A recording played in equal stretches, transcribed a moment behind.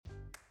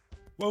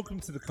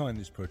Welcome to the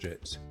Kindness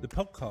Project, the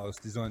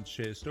podcast designed to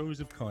share stories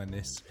of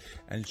kindness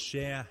and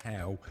share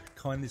how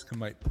kindness can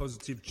make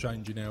positive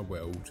change in our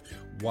world,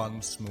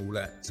 one small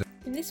act.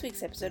 In this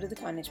week's episode of the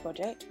Kindness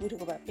Project, we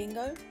talk about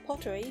bingo,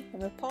 pottery,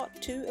 and with part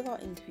 2 of our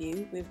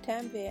interview with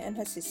Tanveer and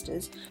her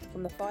sisters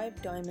from the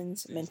Five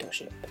Diamonds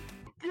Mentorship.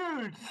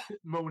 Good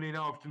morning,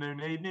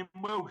 afternoon, evening.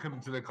 Welcome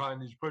to the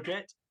Kindness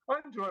Project.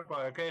 I'm joined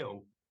by a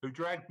girl who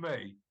dragged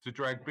me to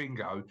drag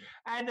bingo,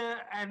 and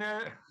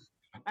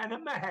a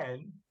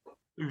man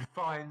who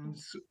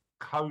finds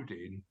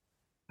coding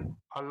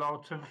a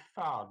lot of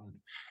fun.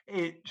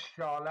 It's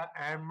Charlotte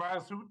and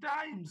Russell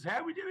Dames.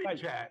 How are we doing,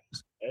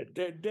 chaps?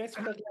 Let's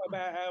forget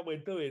about how we're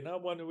doing. I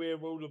want to hear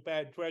all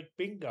about drag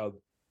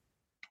bingo.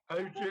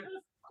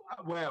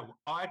 Well,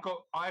 I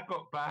got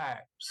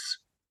perhaps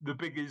the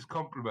biggest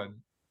compliment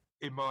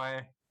in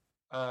my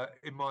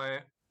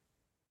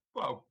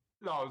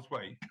last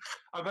week.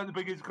 I got the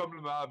biggest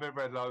compliment I've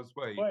ever had last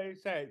week. What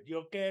is that?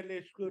 Your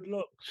girlish good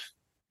looks.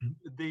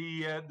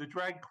 The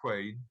drag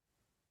queen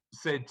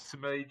said to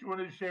me, "Do you want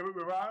to share it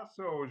with us,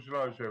 or should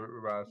I share it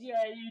with us?"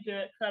 Yeah, you do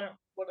it. I don't know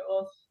what it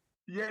was.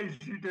 Yes,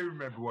 you do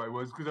remember what it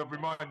was, because I've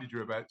reminded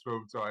you about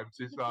 12 times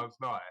since last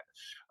night.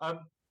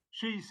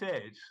 She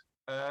said,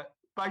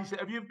 basically,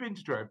 have you ever been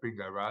to drag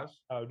bingo,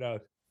 Russ? Oh, no.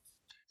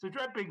 So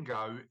drag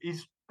bingo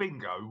is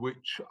bingo,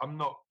 which I'm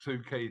not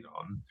too keen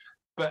on,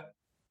 but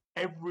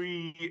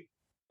every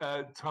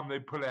time they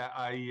pull out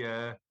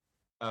a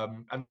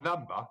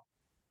number,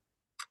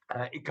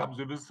 it comes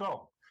with a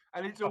song.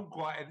 And it's all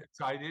quite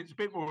entertaining. It's a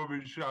bit more of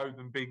a show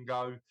than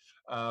bingo.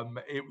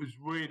 It was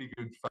really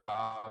good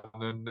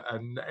fun,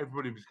 and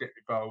everybody was getting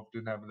involved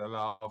and having a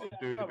laugh and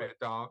doing a bit of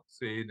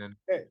dancing. And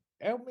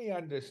help me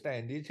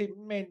understand. Is it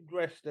men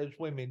dressed as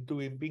women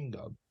doing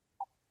bingo?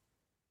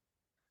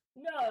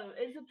 No,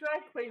 it's a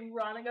drag queen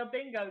running a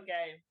bingo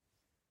game.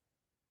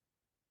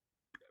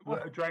 Well,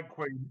 a drag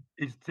queen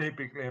is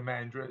typically a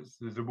man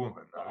dressed as a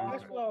woman.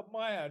 That's not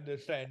my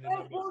understanding.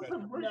 It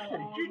wasn't, was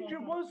she?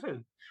 Ginger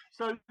wasn't.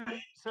 So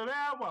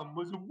our one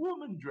was a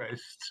woman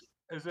dressed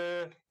as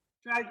a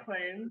drag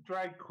queen.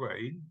 Drag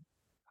queen.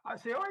 I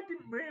see. I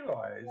didn't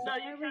realise. No,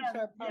 you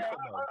can.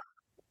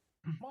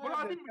 Well,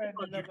 I didn't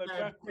realise you could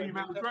have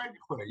female drag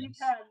queens. You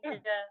can.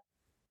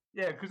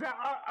 Yeah. Yeah, because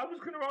I was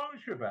going to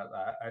ask you about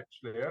that.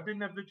 Actually, I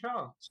didn't have the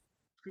chance.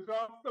 Because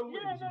I thought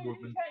it was a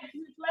woman.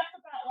 It's less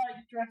about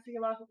like dressing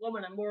like a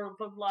woman and more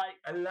of like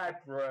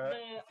elaborate,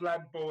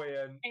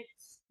 flamboyant.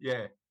 It's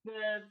the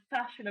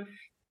fashion of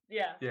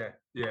Yeah.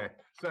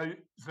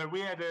 So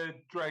we had a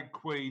drag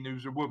queen who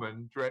was a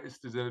woman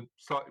dressed as a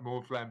slightly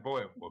more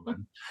flamboyant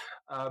woman,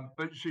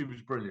 but she was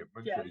brilliant,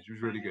 wasn't she? She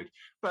was really good.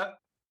 But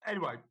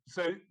anyway,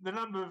 so the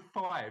number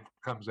 5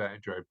 comes out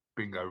in drag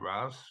bingo,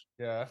 Russ.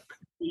 Yeah.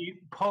 The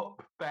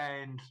pop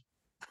band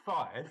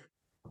 5.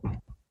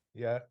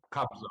 Yeah.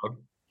 Comes on,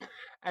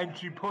 and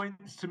she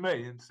points to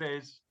me and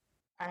says,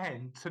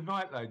 "And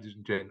tonight, ladies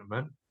and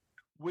gentlemen,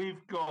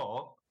 we've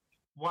got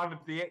one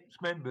of the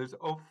ex-members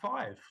of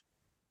Five."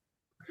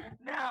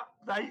 Now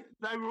they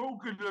were all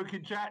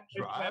good-looking chaps,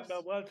 right? Which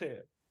member was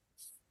it?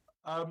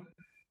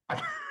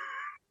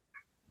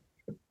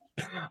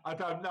 I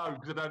don't know,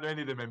 because I don't know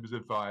any of the members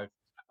of Five.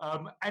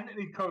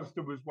 Anthony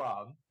Costa was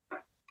one.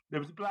 There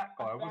was a black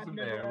guy, wasn't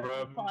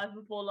there? Five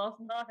before last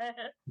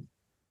night.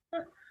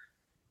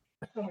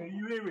 Are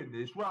you hearing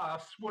this,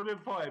 Russ? What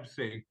did Five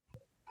sing?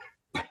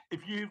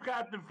 If you've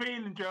got the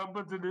feeling, jump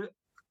into the.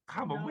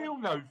 Come on, we all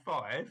know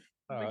Five.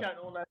 We don't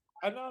all know.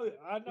 I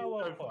know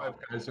of Five.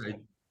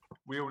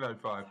 We all know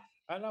Five.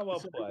 I know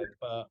of Five,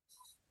 but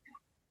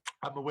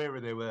I'm aware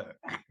of their work.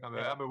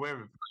 I'm aware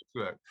of Five's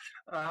work.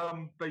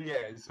 But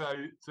yeah, so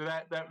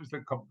that was the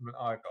compliment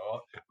I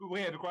got. But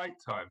we had a great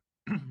time.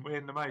 We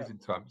had an amazing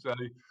time. So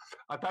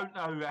I don't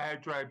know how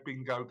drag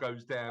bingo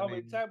goes down. Oh,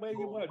 is that where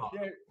you were?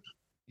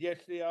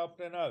 Yesterday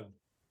afternoon.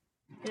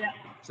 Yeah.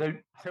 So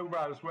tell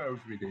Rose what else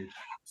we did.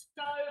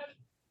 So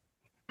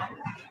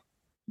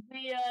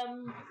we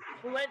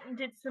went and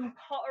did some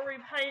pottery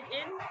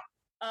painting.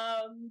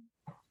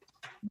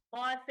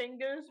 My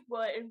fingers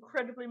were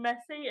incredibly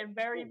messy and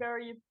very,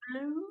 very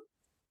blue.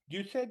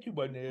 You said you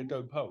went there to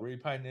do pottery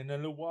painting a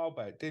little while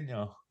back, didn't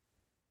you?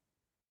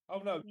 Oh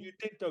no, you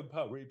did do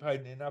pottery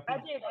painting up. I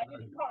did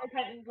pottery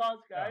painting in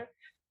Glasgow,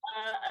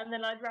 and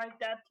then I dragged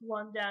Dad to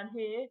one down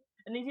here.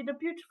 And he did a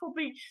beautiful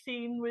beach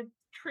scene with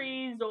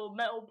trees or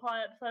metal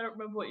pipes. I don't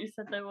remember what you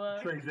said they were.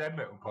 Trees and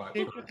metal pipes.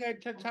 Did you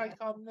get to take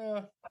on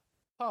the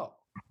pot?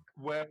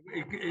 Well,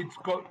 it's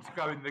got to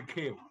go in the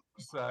kiln.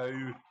 So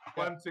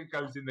once it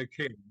goes in the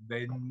kiln,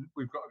 then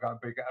we've got to go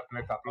and pick it up in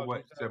a couple of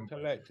weeks.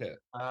 Collect it.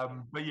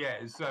 But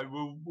yeah, so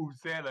we'll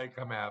see how they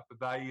come out.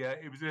 But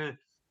it was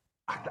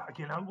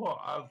you know what?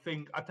 I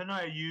don't know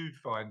how you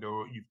find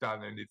or you've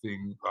done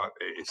anything like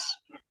this.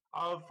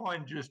 I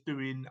find just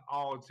doing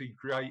arty,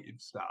 creative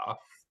stuff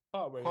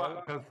pottery.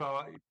 quite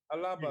cathartic. I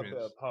love a bit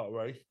of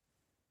pottery.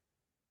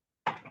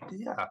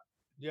 Yeah.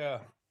 Yeah.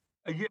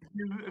 Have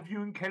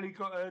you and Kelly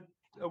got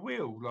a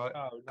wheel, like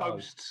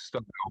ghost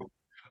style?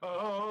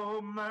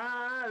 Oh,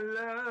 my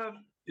love,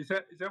 Is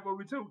that what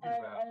we're talking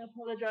about? I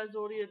apologise,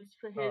 audience,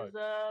 for his.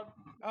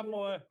 I'm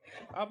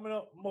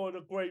not more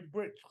the green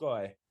bricks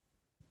guy.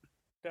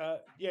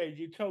 Yeah,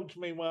 you told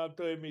me when I'm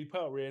doing me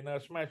pottery and I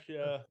smash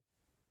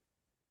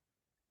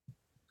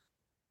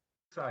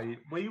Say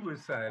we were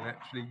saying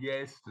actually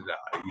yesterday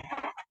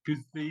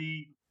because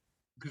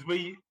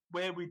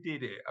where we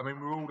did it. I mean,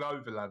 we were all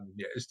over London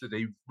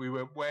yesterday. We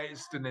went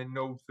west and then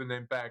north and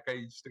then back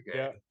east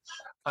again.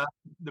 Yeah.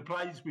 The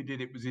place we did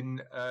it was in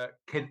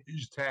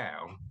Kentish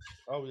Town.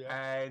 Oh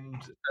yeah.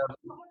 And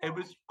it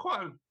was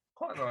quite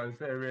a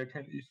nice area,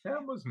 Kentish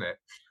Town, wasn't it?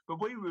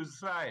 But we were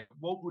saying,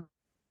 what would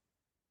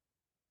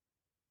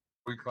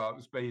we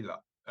clubs be like?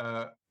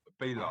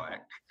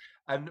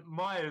 And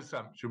my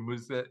assumption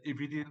was that if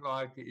you didn't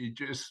like it, you'd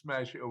just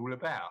smash it all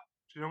about.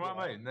 Do you know what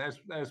I mean? That's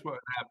what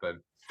happened.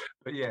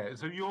 But yeah,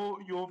 so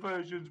your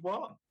version's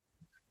what?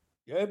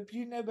 Have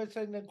you never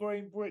seen the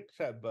green bricks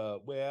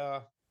advert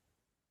where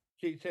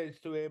she says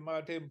to him,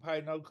 "I didn't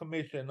pay no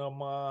commission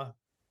on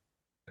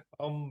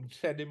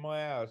selling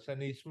my house,"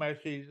 and he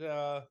smashes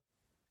her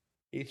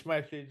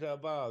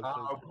vase.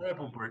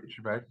 Purple bricks,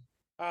 you mean?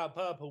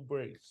 Purple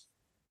bricks.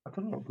 I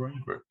don't know what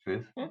green bricks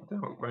is. I don't know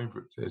what green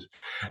bricks is.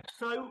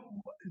 So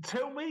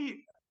tell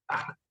me,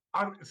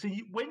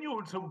 see, when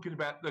you're talking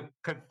about the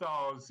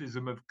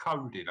catharsism of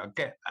coding, I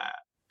get that.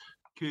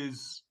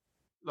 Because,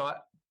 like,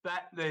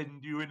 that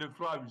then you're in a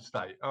flow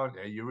state, aren't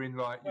you? You're in,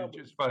 like, you're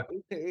just...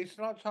 It's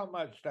not so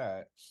much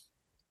that.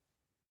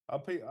 I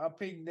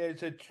think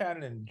there's a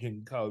challenge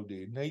in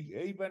coding.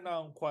 Even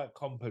though I'm quite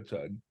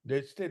competent,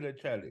 there's still a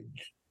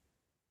challenge.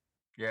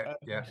 Yeah.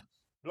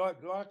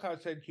 Like I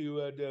said to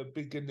you at the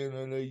beginning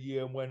of the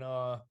year when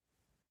I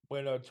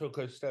took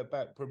a step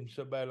back from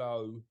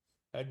Sabello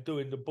and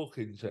doing the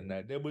bookings and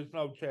that, there was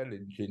no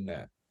challenge in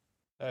that.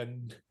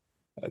 And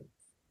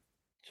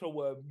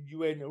so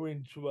you enter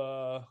into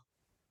a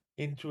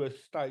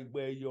state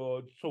where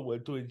you're sort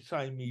of doing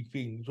samey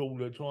things all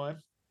the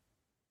time.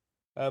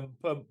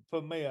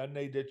 For me, I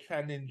need a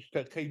challenge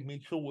to keep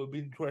me sort of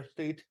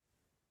interested.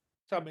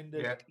 Something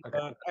that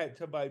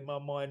activate my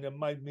mind and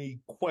make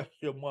me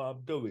question what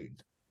I'm doing.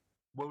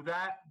 Well,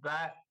 that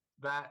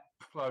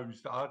flow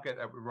state, I get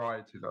that with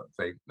writing, I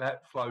think.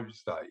 That flow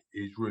state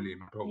is really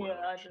important,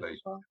 actually.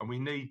 Well. And we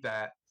need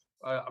that.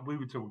 We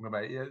were talking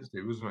about it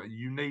yesterday, wasn't it?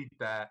 You need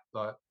that,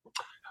 like,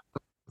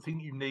 I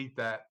think you need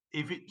that.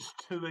 If it's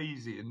too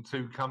easy and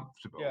too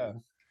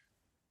comfortable,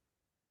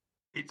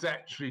 it's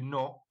actually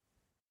not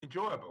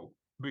enjoyable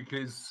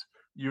because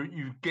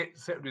you get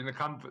settled in a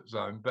comfort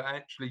zone, but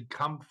actually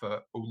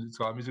comfort all the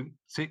time isn't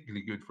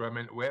particularly good for our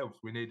mental health.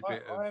 We need a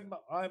bit of...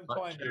 I'm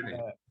finding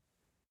that.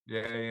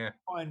 Yeah.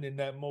 Finding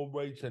that more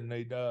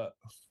recently that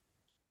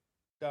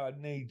I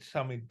need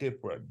something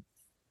different.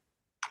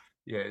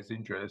 Yeah, it's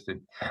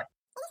interesting.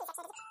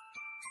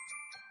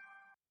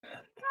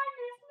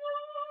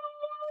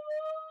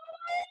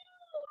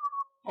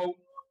 Oh,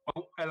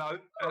 hello.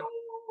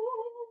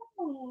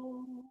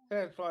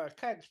 Sounds like a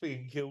cat's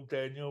being killed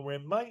down your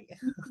room, mate.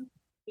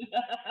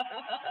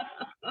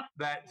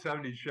 That's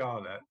only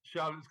Charlotte.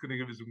 Charlotte's going to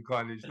give us some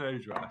kindness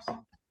news, Russ.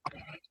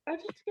 I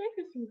just gave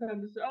you some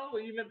kindness. Oh,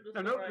 you meant the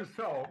song. Not the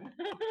song.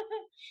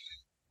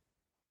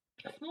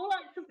 Small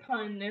acts of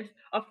kindness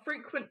are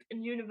frequent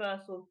and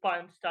universal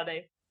by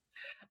study.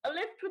 A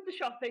lift with the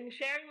shopping,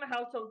 sharing the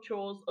household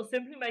chores, or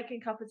simply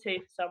making a cup of tea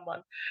for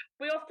someone.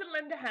 We often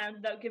lend a hand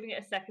without giving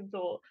it a second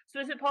thought, so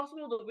is it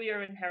possible that we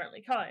are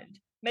inherently kind?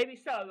 Maybe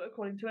so,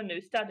 according to a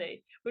new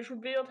study, which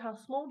revealed how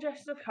small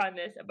gestures of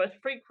kindness are both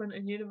frequent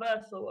and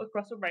universal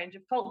across a range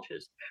of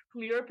cultures,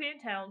 from European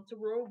towns to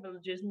rural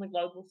villages in the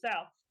global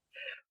south.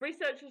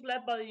 Researchers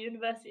led by the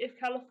University of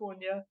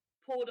California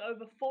poured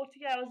over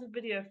 40 hours of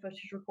video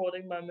footage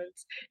recording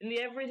moments in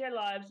the everyday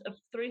lives of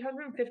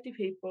 350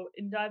 people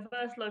in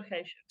diverse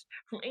locations,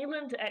 from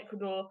England to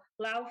Ecuador,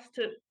 Laos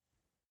to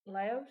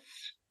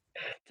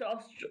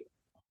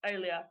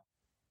Australia.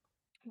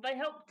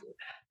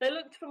 They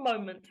looked for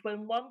moments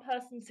when one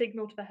person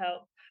signaled for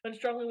help when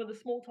struggling with a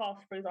small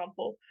task, for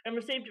example, and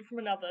received it from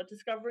another,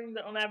 discovering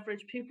that on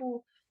average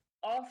people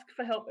ask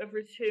for help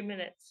every 2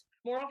 minutes.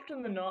 More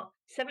often than not,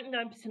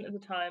 79% of the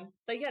time,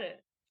 they get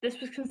it. This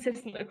was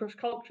consistent across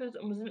cultures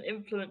and was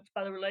influenced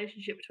by the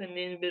relationship between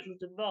the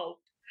individuals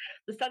involved.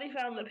 The study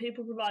found that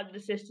people provided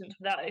assistance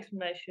without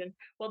explanation,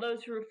 while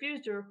those who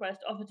refused a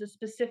request offered a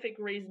specific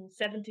reason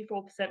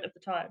 74% of the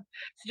time,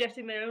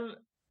 suggesting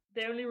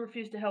they only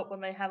refuse to help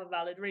when they have a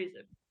valid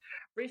reason.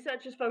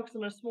 Researchers focused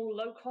on a small,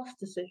 low-cost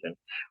decision,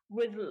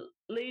 with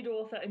lead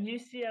author and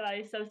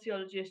UCLA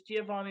sociologist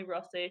Giovanni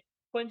Rossi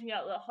pointing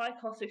out that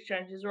high-cost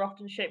exchanges are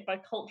often shaped by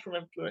cultural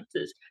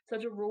influences,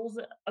 such as rules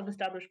of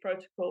established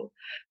protocol.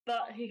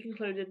 But, he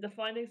concluded, the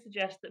findings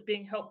suggest that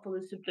being helpful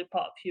is simply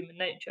part of human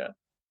nature.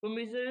 When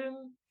we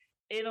zoom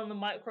in on the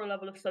micro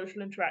level of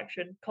social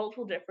interaction,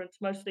 cultural difference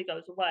mostly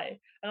goes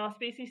away, and our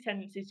species'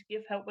 tendency to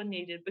give help when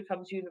needed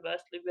becomes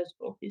universally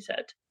visible, he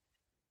said.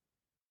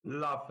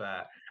 Love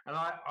that. And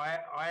I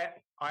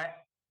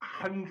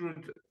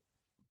 100%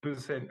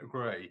 100%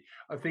 agree.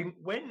 I think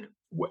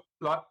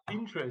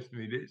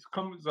interestingly, this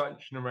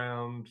conversation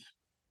around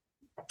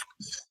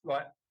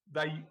like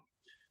they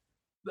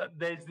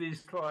there's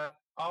this like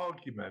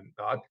argument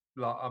that I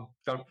don't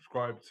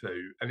subscribe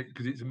to, and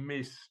because it's a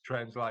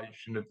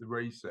mistranslation of the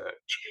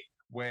research,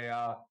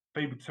 where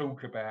people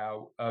talk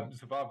about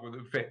survival of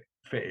the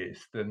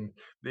fittest and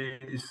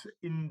this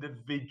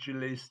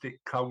individualistic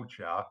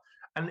culture,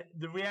 and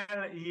the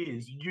reality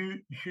is,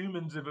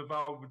 humans have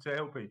evolved to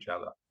help each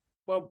other.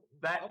 Well,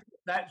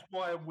 That's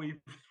why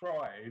we've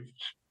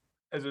thrived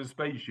as a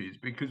species,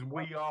 because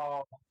we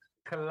are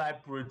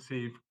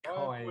collaborative, I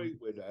kind. agree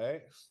with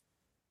that,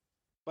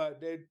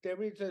 but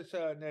there is a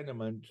certain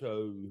element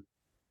to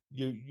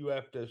you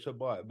have to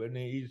survive, and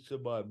it is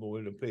survival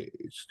in the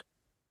fittest.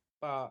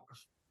 But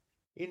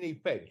in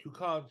effect, you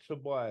can't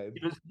survive.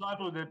 The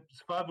survival of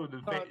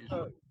the fittest.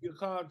 You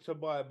can't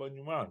survive on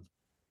your own.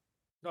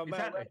 No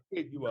matter Exactly. how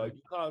fit you are,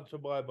 you can't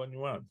survive on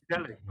your own.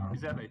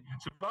 Exactly.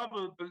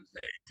 Survival.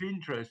 It's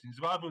interesting.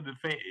 Survival of the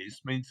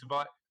fittest means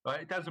survive.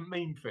 Like, it doesn't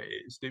mean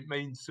fittest. It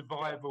means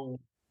survival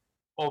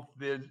of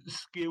the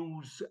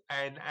skills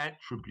and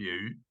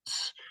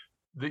attributes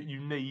that you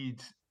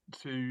need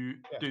to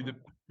do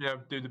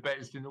the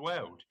best in the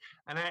world.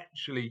 And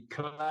actually,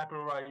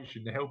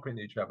 collaboration, helping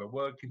each other,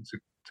 working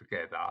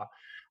together.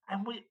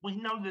 And we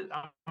know that.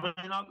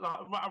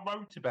 I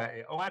wrote about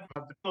it. I haven't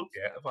read the book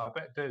yet. I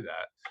better do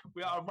that.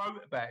 I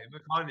wrote about it in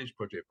the Kindness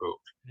Project book.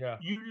 Yeah.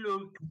 You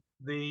look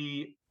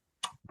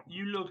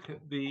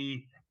at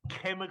the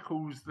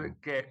chemicals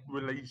that get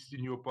released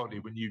in your body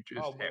when you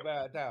just help.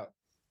 Without a doubt.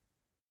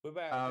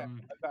 Without a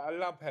doubt. I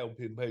love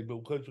helping people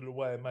because of the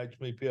way it makes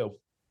me feel.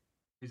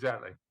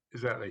 Exactly.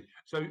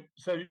 So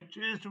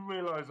just a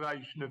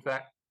realization of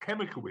that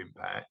chemical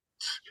impact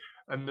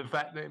and the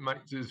fact that it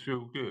makes us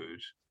feel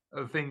good,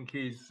 I think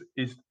is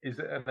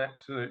an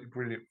absolutely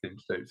brilliant thing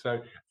to do.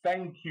 So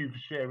thank you for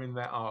sharing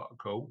that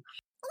article.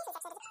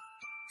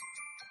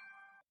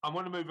 I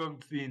want to move on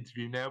to the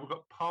interview now. We've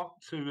got part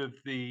 2 of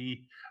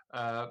the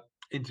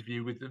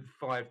interview with the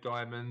Five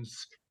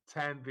Diamonds,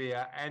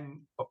 Tanveer,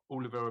 and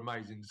all of her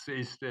amazing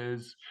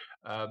sisters.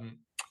 I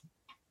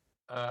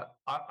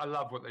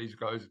love what these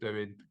guys are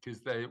doing,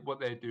 because what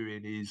they're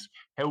doing is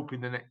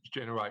helping the next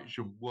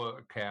generation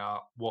work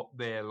out what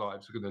their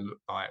lives are going to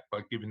look like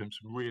by giving them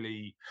some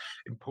really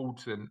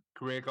important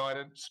career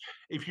guidance.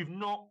 If you've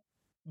not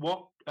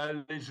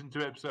listened to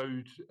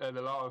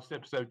the last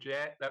episode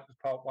yet, that was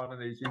part 1 of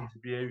this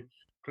interview.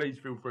 Please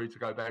feel free to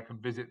go back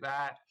and visit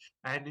that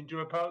and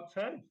enjoy part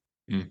 2.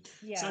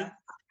 Yeah.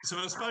 So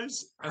I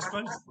suppose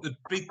the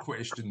big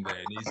question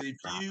then is, if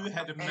you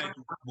had a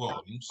magic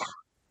wand,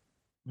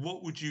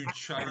 what would you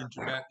change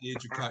about the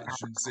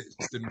education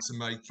system to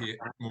make it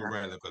more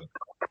relevant?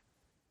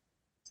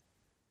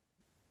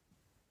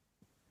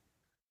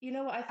 You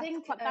know, I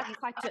think that's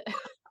quite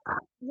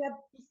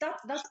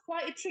that's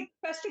quite a tricky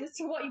question as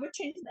to what you would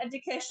change in the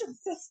education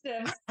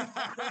system. I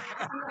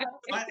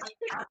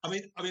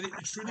mean,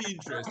 it's really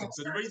interesting.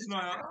 So the reason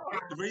I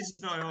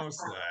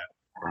asked that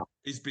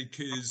is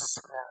because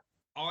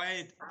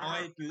I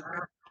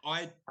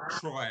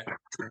try.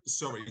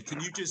 Sorry, can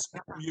you just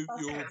mute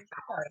your?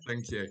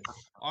 Thank you.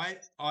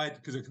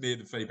 Because I can hear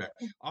the feedback.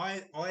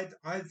 I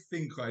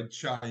think I'd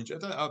change.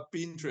 I'd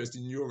be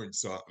interested in your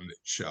insight on it,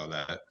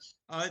 Charlotte.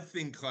 I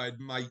think I'd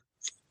make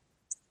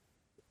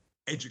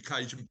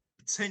education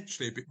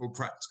potentially a bit more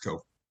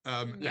practical,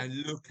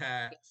 and look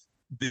at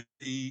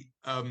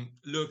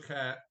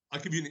I'll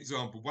give you an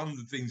example. One of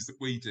the things that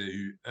we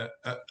do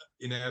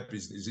in our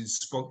business is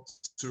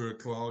sponsor a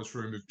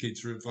classroom of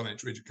kids through a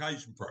financial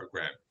education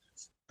program.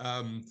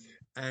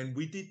 And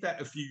we did that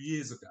a few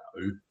years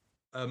ago.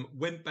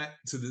 Went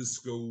back to the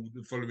school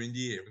the following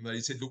year, and they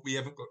said, look, we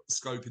haven't got the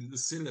scope in the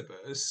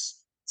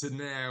syllabus to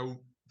now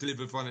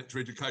deliver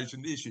financial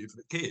education this year for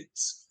the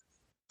kids.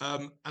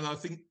 And I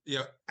think,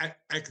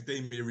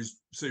 academia is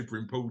super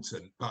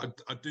important,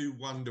 but I do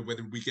wonder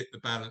whether we get the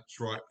balance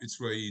right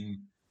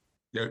between,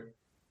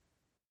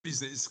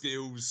 business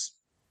skills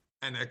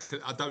and I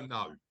don't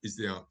know is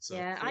the answer.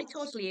 Yeah, I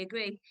totally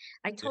agree.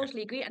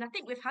 agree. And I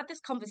think we've had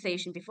this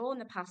conversation before in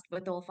the past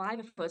with all 5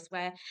 of us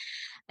where,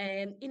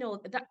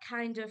 that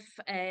kind of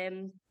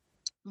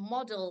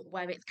model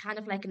where it's kind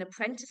of like an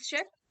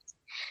apprenticeship.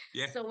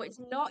 Yeah. So it's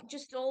not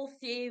just all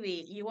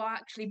theory. You are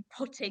actually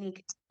putting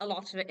a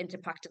lot of it into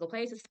practical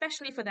place,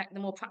 especially for the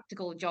more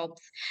practical jobs.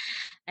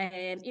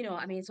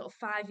 Sort of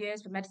 5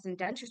 years for medicine and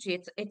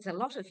dentistry, it's a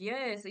lot of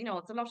years,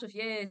 it's a lot of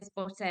years,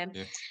 but I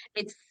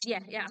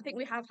think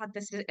we have had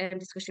this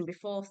discussion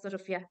before, sort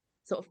of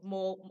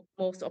more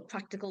sort of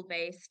practical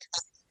based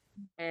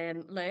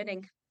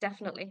learning,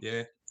 definitely.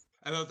 Yeah.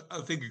 And I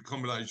think a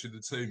combination of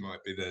the two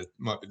might be the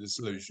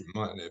solution,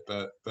 mightn't it?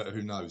 But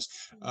who knows?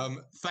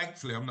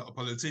 Thankfully, I'm not a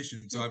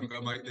politician, so I haven't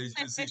got to make these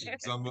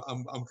decisions. I'm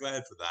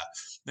glad for that.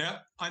 Now,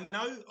 I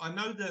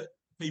know that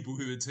people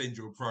who attend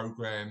your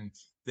program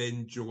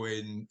then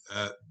join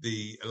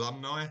the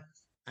alumni,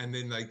 and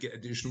then they get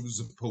additional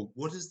support.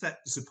 What does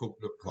that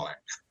support look like?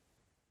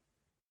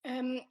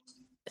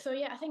 So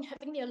yeah, I think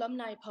the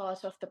alumni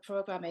part of the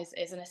program is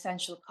an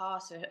essential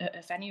part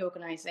of any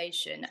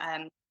organisation.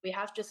 We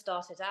have just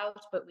started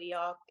out, but we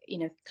are,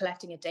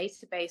 collecting a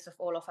database of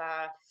all of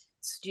our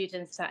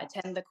students that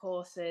attend the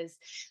courses,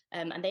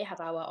 and they have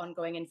our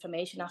ongoing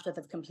information after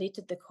they've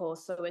completed the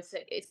course. So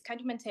it's kind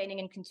of maintaining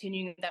and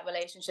continuing that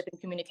relationship and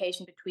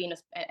communication between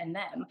us and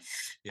them.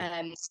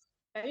 Yeah.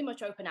 Very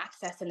much open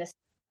access in this,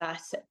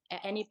 that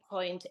at any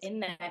point in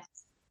their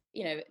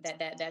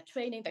their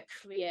training, their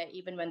career,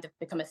 even when they've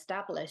become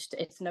established,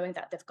 it's knowing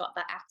that they've got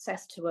that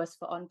access to us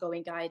for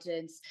ongoing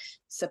guidance,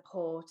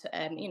 support,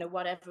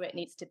 whatever it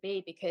needs to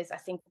be. Because I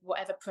think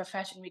whatever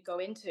profession we go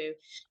into,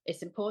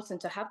 it's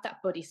important to have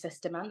that buddy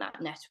system and that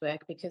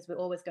network, because we're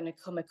always going to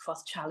come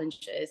across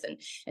challenges and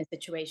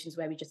situations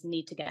where we just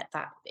need to get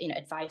that,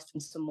 advice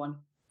from someone.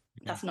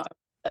 That's not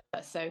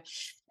so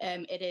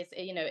it is,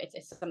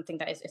 it's something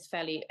that is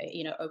fairly,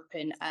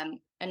 open.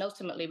 And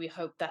ultimately, we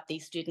hope that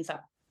these students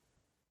that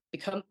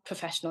become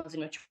professionals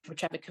in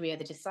whichever career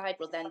they decide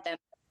will then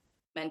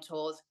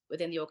mentors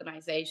within the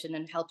organisation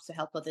and help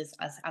others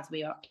as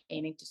we are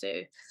aiming to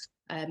do.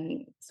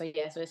 So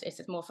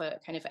it's more for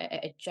kind of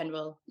a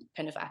general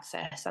kind of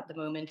access at the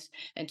moment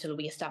until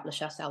we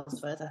establish ourselves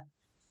further.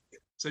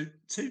 So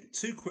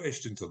two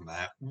questions on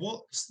that.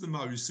 What's the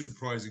most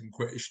surprising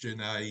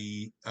question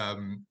a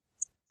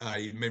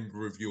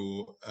member of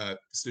your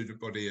student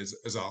body has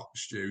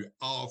asked you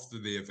after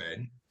the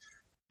event?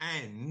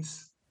 And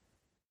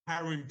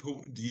how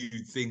important do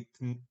you think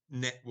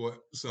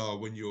networks are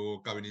when you're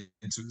going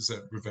into a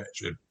certain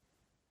profession?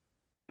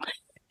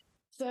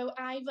 So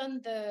I run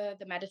the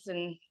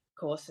medicine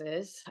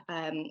courses,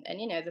 and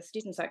the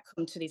students that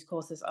come to these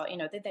courses are,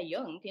 they're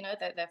young,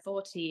 they're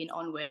 14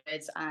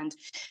 onwards, and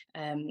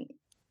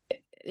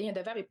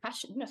they're very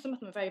passionate. Some of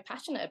them are very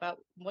passionate about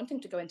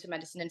wanting to go into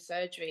medicine and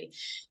surgery,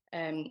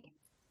 and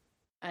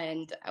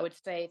I would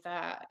say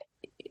that,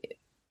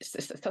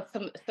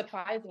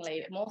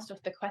 surprisingly, most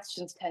of the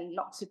questions tend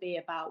not to be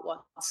about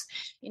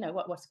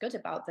what's good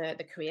about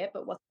the career,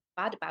 but what's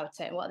bad about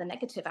it and what are the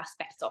negative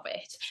aspects of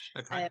it.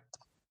 Okay.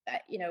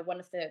 One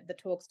of the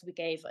talks we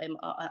gave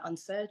on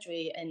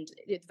surgery, and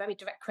very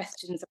direct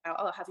questions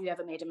about, have you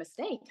ever made a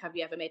mistake? Have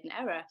you ever made an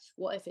error?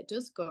 What if it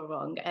does go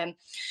wrong? And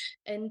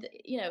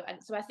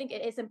so I think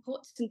it is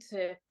important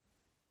to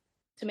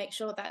make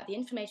sure that the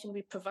information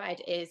we provide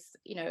is,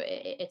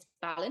 it's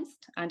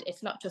balanced, and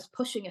it's not just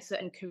pushing a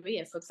certain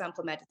career, for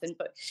example, medicine,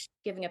 but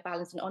giving a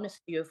balanced and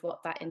honest view of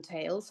what that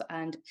entails,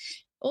 and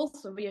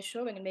also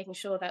reassuring and making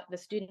sure that the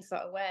students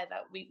are aware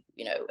that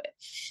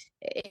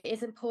it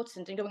is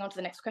important. And going on to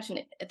the next question,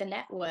 the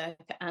network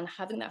and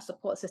having that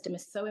support system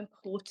is so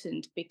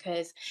important,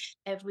 because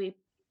every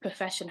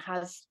profession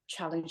has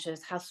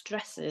challenges, has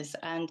stresses,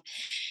 and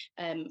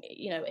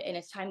in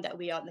a time that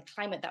we are, the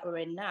climate that we're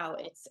in now,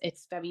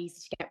 it's very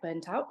easy to get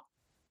burnt out.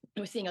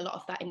 We're seeing a lot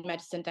of that in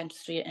medicine,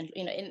 dentistry, and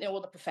in all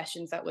the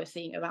professions that we're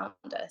seeing around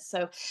us.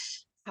 So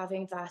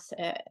having that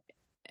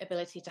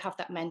ability to have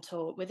that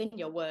mentor within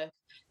your work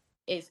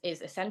is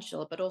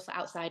essential, but also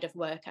outside of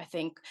work, I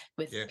think,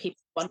 with people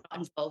who are not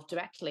involved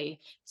directly,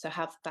 to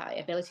have that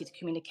ability to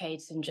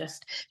communicate and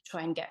just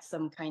try and get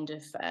some kind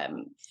of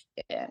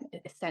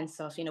a sense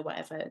of,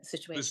 whatever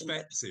situation.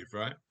 Perspective,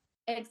 right?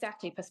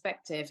 Exactly,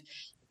 perspective.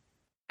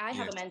 I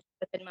have a mentor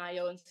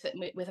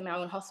within my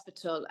own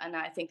hospital, and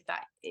I think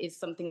that is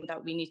something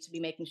that we need to be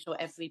making sure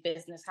every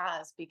business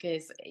has,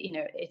 because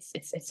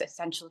it's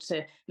essential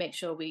to make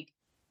sure we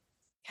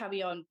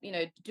carry on,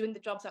 doing the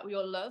jobs that we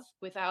all love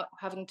without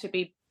having to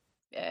be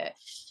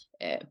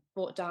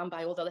brought down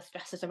by all the other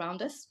stresses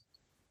around us.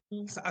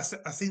 I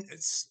think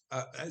that's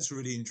a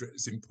really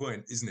interesting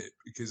point, isn't it?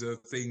 Because I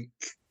think,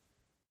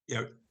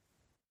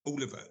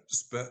 all of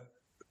us, but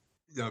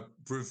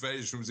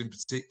professionals in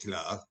particular,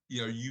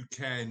 you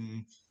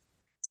can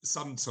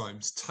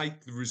sometimes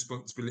take the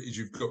responsibilities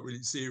you've got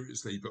really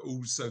seriously, but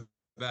also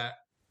that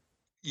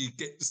you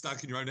get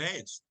stuck in your own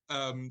head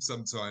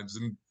sometimes,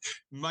 and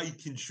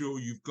making sure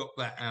you've got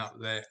that out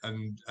there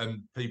and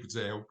people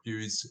to help you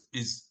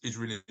is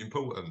really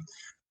important.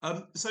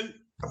 So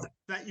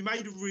that you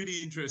made a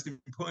really interesting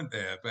point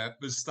there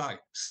about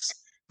mistakes.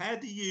 How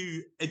do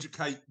you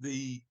educate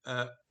the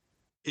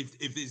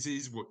if this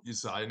is what you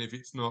say, and if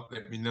it's not,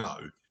 let me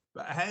know.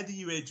 But how do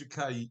you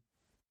educate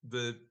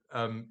the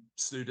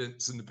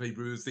students and the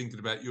people who are thinking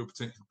about your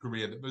potential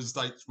career that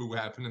mistakes will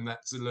happen and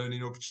that's a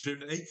learning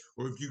opportunity?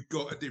 Or have you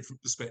got a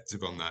different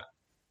perspective on that?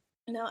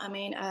 No, I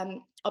mean,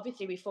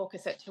 obviously we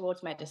focus it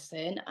towards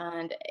medicine,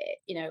 and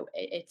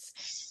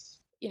it's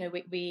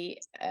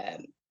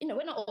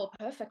we're not all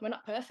perfect. We're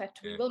not perfect.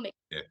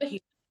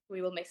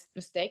 We will make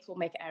mistakes, we'll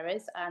make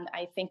errors, and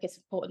I think it's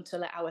important to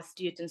let our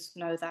students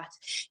know that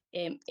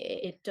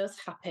it does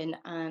happen,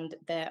 and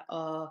there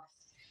are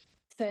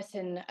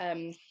certain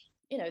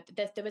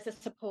there is a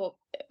support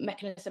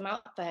mechanism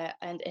out there,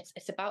 and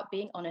it's about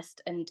being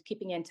honest and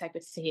keeping your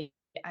integrity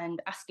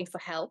and asking for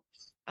help,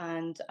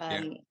 and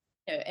and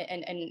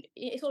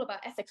it's all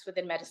about ethics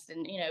within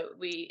medicine.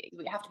 We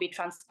have to be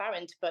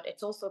transparent, but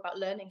it's also about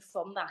learning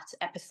from that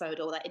episode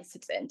or that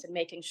incident and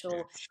making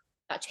sure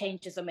that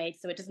changes are made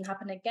so it doesn't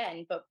happen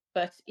again. But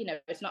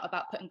it's not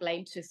about putting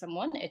blame to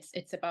someone.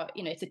 It's about,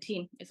 it's a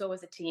team. It's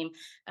always a team.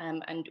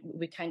 And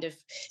we kind of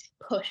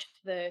push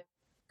the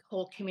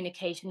whole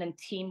communication and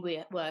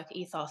teamwork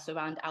ethos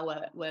around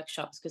our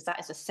workshops, because that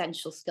is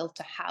essential skill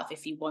to have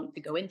if you want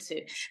to go into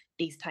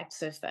these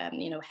types of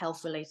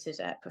health related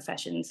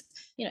professions,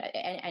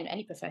 and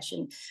any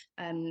profession.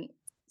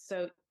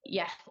 So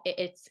yeah,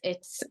 it's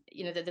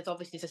there's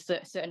obviously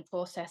a certain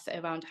process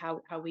around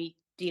how we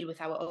deal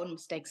with our own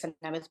mistakes and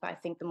errors, but I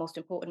think the most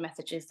important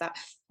message is that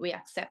we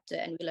accept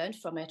it and we learn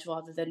from it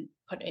rather than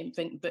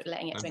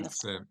letting it bring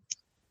us.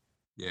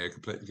 Yeah,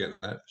 completely get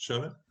that.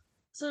 Charlotte?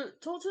 So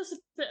talk to us a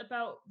bit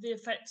about the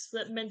effects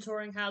that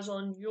mentoring has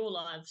on your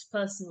lives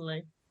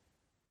personally.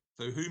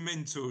 So who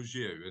mentors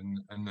you,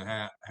 and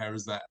how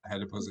has that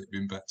had a positive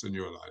impact on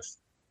your life?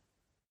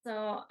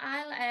 So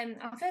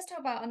I'll first talk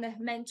about on the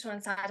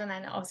mentoring side, and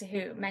then obviously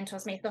who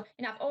mentors me. So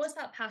I've always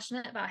felt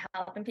passionate about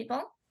helping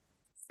people,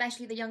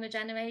 especially the younger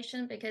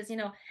generation, because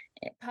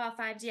part of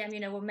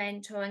 5DM, we're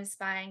mentor,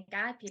 inspire, and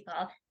guide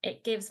people.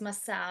 It gives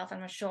myself,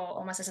 and I'm sure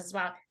all my sisters as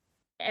well,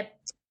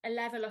 a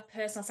level of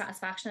personal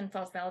satisfaction and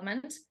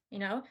fulfillment.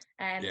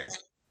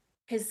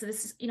 Because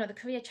this is, the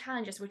career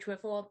challenges which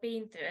we've all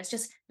been through. It's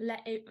just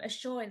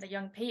assuring the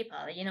young people,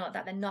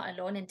 that they're not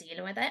alone in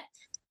dealing with it.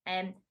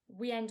 And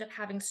we end up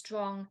having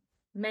strong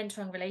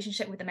mentoring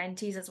relationship with the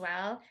mentees as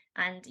well.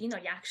 And, you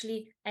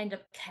actually end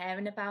up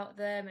caring about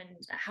them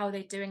and how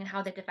they're doing and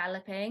how they're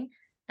developing.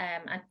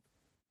 And,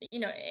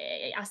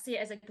 I see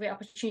it as a great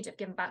opportunity of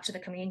giving back to the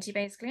community,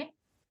 basically.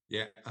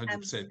 Yeah,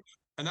 100%.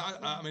 And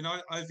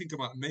I think I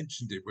might have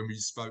mentioned it when we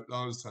spoke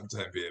last time,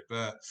 Tanveer,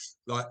 but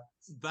like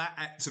that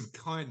act of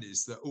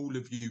kindness that all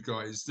of you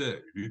guys do,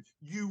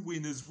 you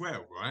win as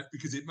well, right?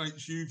 Because it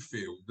makes you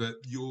feel that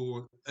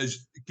you're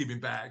giving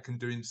back and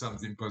doing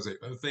something positive.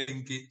 I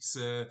think it's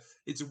a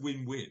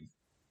win-win.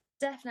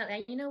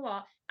 Definitely. You know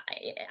what?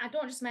 I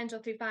don't just mentor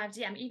through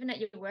 5DM, even at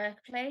your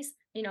workplace,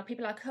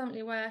 people I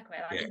currently work with,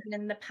 like even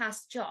in the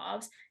past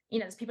jobs,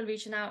 there's people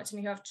reaching out to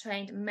me who I've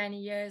trained many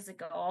years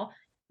ago,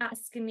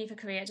 asking me for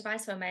career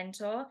advice for a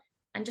mentor.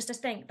 And just to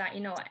think that,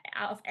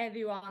 out of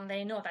everyone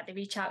they know, that they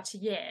reach out to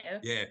you.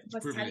 Yeah, it's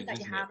privilege, that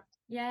isn't it?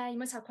 Yeah, you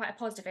must have quite a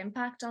positive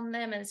impact on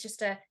them. And it's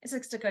just a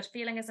good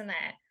feeling, isn't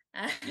it?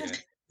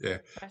 Yeah.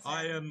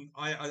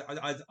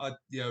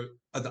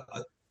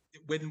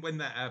 When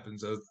that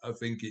happens, I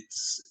think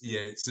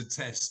it's a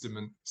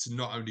testament to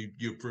not only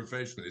your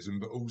professionalism,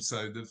 but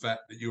also the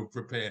fact that you're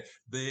prepared.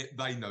 They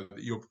know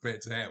that you're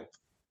prepared to help.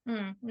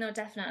 No,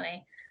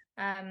 definitely.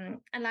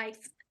 And like,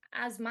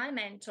 as my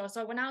mentor,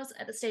 so when I was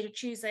at the stage of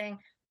choosing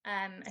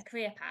a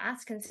career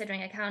path,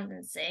 considering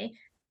accountancy,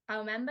 I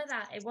remember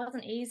that it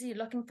wasn't easy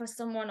looking for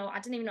someone, or I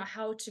didn't even know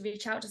how to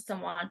reach out to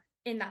someone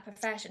in that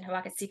profession who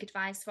I could seek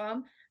advice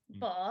from.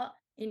 But,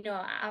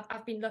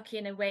 I've been lucky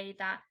in a way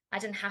that I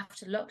didn't have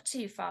to look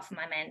too far for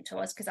my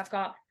mentors, because I've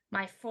got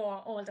my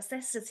 4 older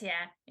sisters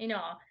here,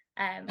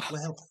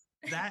 Well,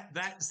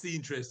 that's the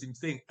interesting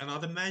thing. And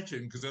I'd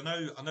imagine, because I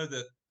know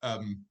that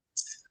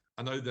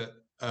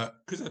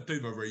because I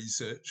do my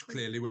research,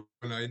 clearly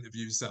when I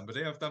interview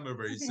somebody, I've done my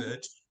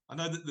research. I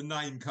know that the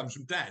name comes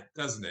from Dad,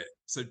 doesn't it?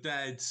 So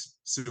Dad's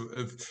so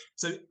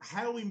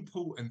how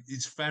important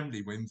is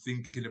family when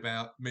thinking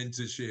about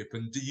mentorship?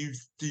 And do you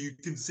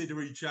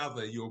consider each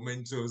other your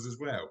mentors as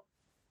well?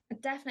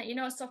 Definitely.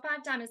 So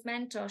 5 Diamonds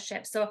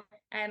Mentorship. So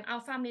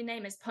our family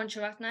name is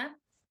Pancharatna,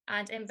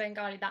 and in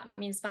Bengali that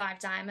means 5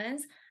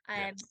 diamonds.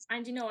 And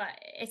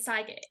it's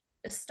like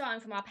starting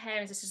from our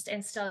parents, it's just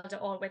instilled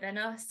it all within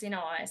us.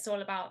 It's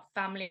all about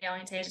family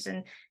orientated.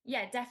 And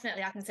yeah,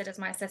 definitely I consider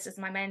my sisters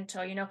my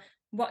mentor,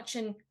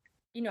 watching,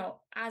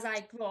 as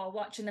I grow,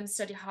 watching them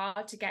study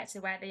hard to get to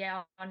where they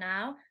are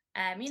now.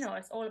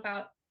 It's all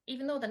about,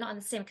 even though they're not in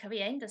the same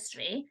career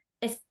industry,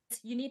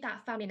 you need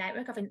that family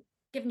network of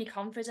giving you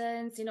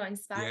confidence,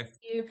 inspiring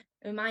you,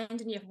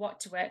 reminding you of what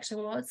to work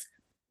towards.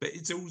 But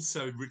it's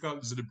also,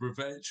 regardless of the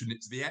profession,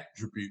 it's the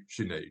attributes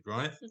you need,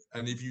 right?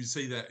 And if you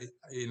see that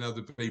in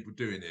other people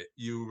doing it,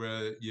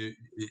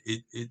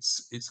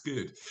 it's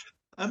good.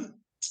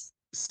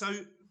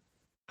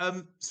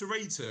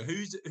 Sarita,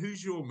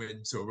 who's your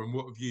mentor, and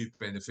what have you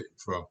benefited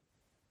from?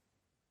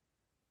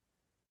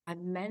 A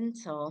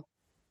mentor.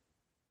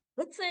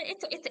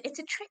 It's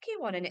a tricky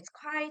one, and it's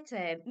quite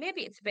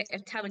maybe it's a bit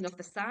of telling of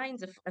the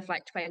signs of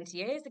like 20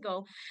 years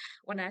ago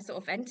when I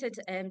sort of entered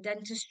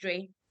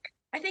dentistry.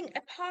 I think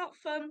apart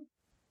from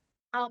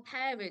our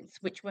parents,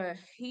 which were a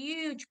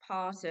huge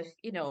part of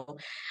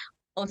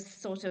us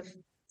sort of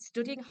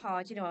studying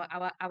hard,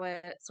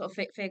 our sort of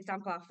for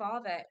example, our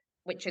father,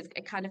 which is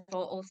it kind of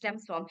all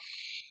stems from,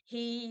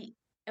 he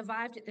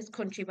arrived at this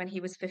country when he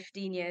was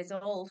 15 years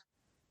old.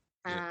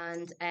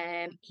 And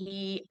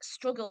he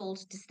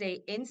struggled to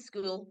stay in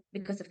school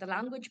because of the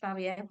language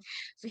barrier.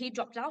 So he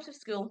dropped out of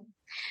school.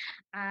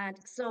 And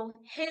so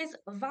his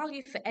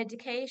value for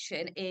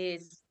education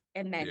is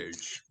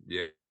immense.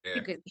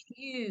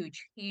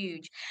 Huge.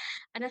 Huge.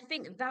 And I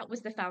think that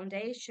was the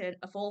foundation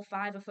of all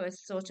 5 of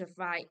us sort of,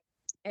 right,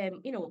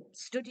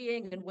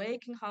 studying and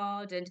working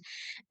hard,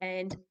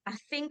 and I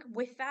think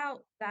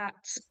without that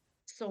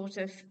sort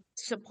of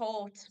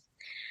support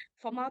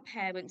from our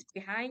parents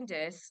behind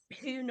us,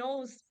 who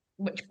knows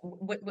which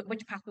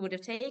path we would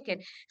have taken?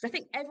 Because I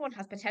think everyone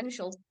has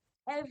potential.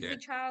 Every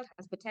child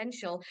has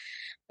potential,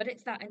 but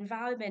it's that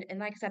environment and,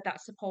 like I said,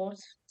 that support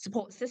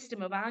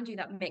system around you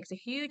that makes a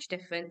huge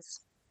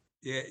difference.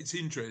 Yeah, it's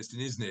interesting,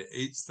 isn't it?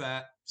 It's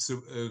that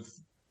sort of.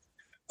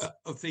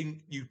 I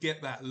think you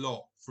get that a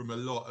lot from a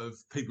lot of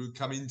people who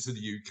come into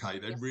the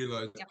UK. They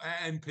realise,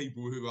 and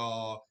people who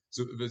are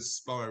sort of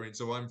aspiring.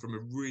 So I'm from a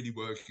really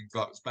working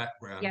class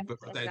background, but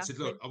they said,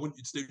 "Look, I want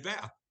you to do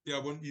better. Yeah, I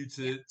want you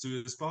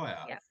to aspire."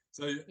 Yeah.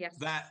 So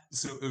that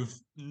sort of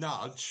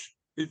nudge.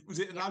 Was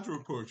it a nudge or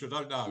a push? I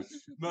don't know.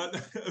 But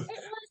it was.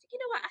 You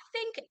know what? I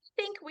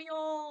think we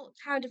all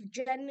kind of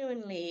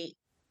genuinely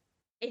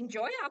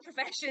enjoy our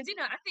professions.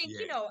 I think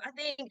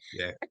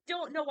I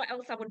don't know what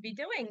else I would be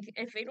doing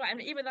if it,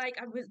 and even like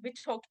we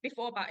talked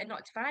before about it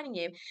not defining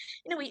you.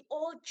 We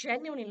all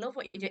genuinely love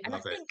what you do, and I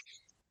think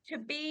to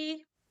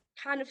be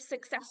kind of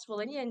successful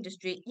in your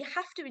industry, you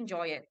have to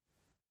enjoy it.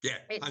 Yeah,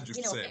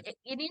 100%.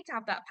 You need to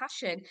have that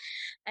passion,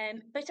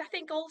 but I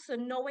think also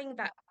knowing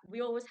that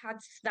we always had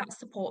that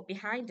support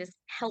behind us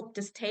helped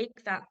us take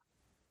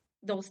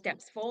those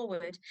steps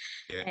forward.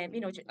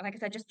 Like I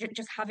said,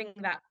 just having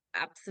that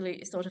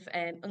absolute sort of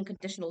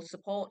unconditional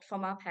support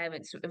from our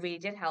parents really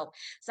did help.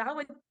 So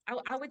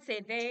I would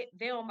say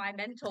they are my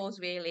mentors,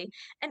 really.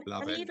 And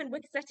even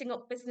with setting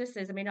up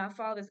businesses, I mean, our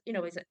father's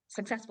is a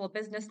successful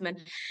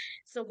businessman.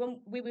 So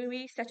when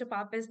we set up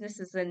our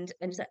businesses and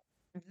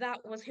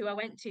that was who I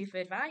went to for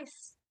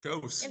advice.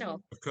 Of course,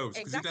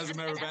 because it doesn't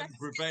matter about the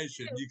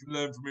profession. You can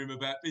learn from him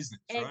about business,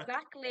 right?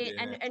 Exactly,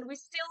 and we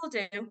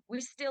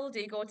still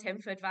do go to him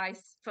for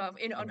advice on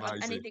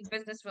anything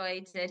business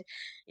related,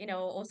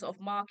 or sort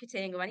of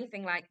marketing or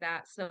anything like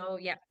that. So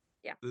yeah.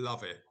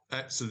 Love it,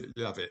 absolutely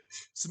love it.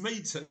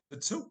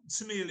 Talk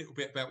to me a little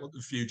bit about what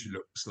the future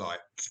looks like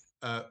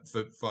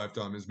for Five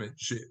Diamonds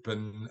Mentorship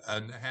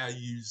and how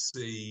you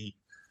see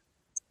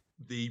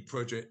the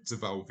project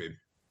evolving.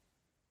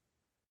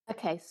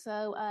 Okay,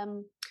 so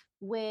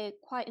we're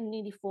quite a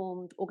newly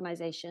formed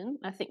organisation.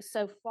 I think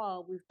so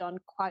far we've done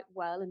quite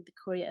well in the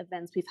career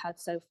events we've had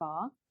so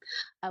far.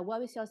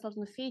 Where we see ourselves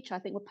in the future, I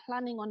think we're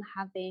planning on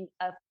having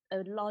a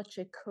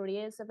larger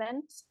careers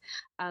event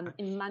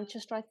in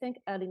Manchester, I think,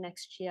 early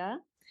next year.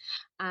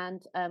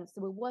 And so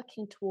we're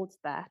working towards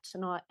that.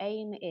 And our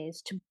aim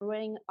is to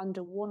bring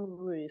under one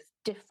roof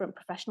different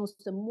professionals,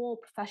 so more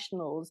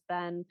professionals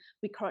than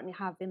we currently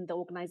have in the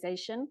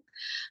organisation.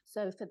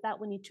 So for that,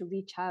 we need to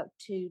reach out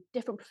to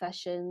different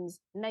professions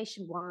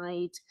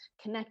nationwide,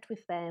 connect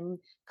with them,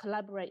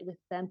 collaborate with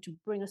them to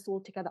bring us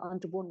all together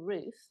under one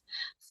roof.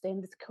 So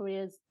in this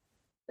careers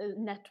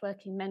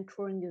networking,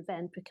 mentoring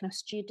event, we can have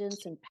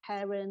students and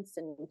parents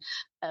and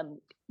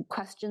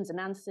questions and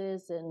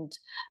answers and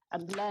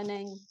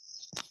learning.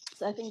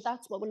 So I think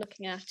that's what we're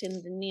looking at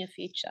in the near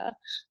future.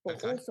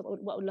 But also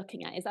what we're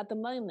looking at is at the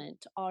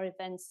moment, our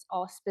events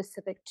are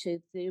specific to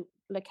the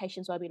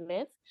locations where we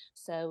live.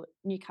 So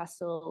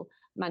Newcastle,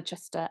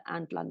 Manchester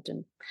and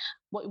London.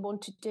 What we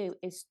want to do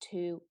is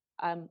to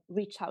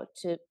reach out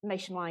to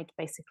nationwide,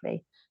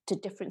 basically, to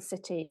different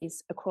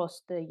cities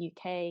across the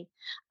UK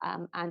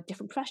and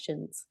different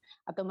professions.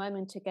 At the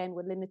moment, again,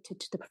 we're limited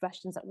to the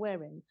professions that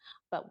we're in,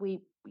 but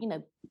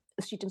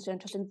students are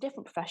interested in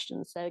different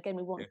professions. So again,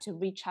 we want to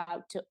reach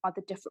out to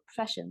other different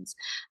professions.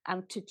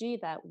 And to do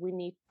that, we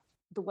need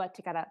the word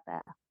to get out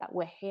there that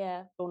we're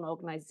here, we're an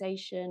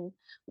organisation,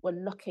 we're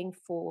looking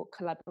for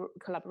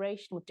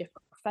collaboration with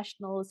different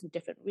professionals in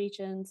different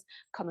regions.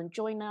 Come and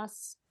join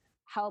us,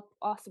 help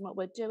us in what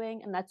we're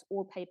doing, and let's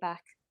all pay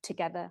back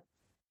together.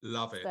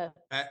 Love it. So,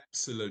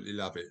 absolutely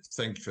love it.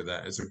 Thank you for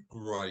that. It's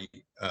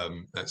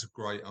that's a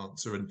great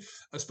answer. And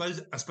I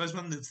suppose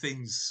one of the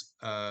things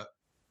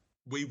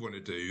we want to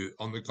do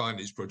on the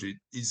Kindness Project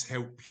is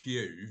help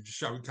you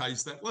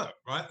showcase that work,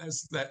 right?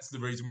 That's the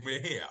reason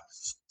we're here.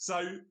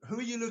 So who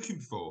are you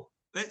looking for?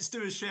 Let's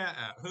do a shout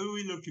out. Who are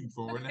we looking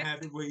for, and how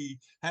do we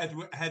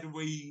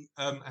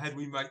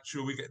make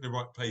sure we get the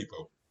right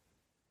people?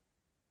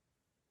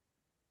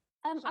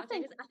 I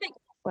think.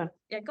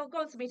 Yeah, go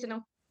on, Samita,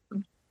 now.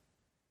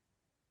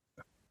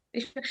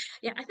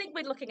 Yeah, I think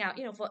we're looking out,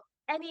 for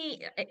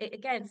any,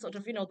 again, sort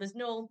of, there's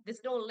no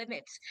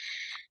limit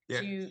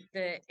to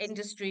the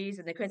industries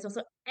and the careers.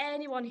 So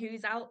anyone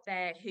who's out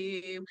there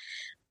who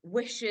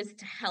wishes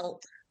to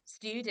help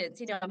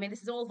students, I mean,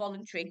 this is all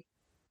voluntary.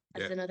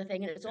 That's another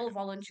thing, and it's all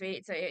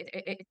voluntary.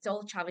 It's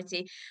all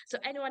charity. So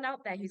anyone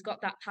out there who's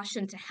got that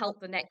passion to help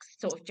the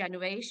next sort of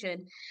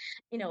generation,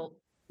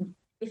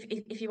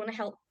 if you want to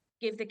help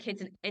give the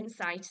kids an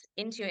insight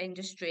into your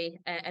industry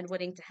and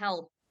willing to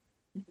help,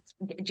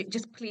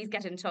 just please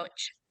get in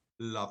touch.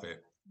 Love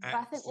it. But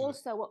I think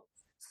also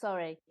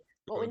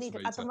what we need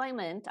at the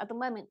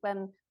moment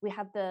when we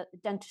have the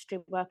dentistry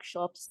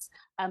workshops,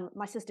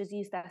 my sisters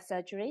use their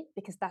surgery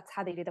because that's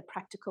how they do the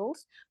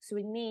practicals. So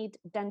we need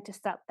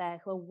dentists out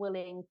there who are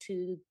willing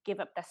to give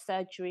up their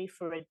surgery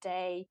for a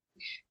day,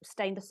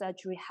 stay in the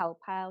surgery, help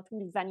out. We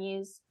need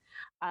venues.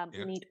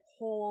 We need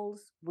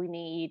halls, we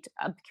need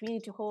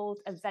community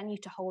halls, a venue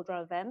to hold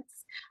our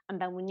events,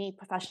 and then we need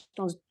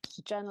professionals,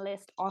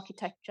 journalists,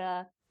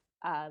 architecture,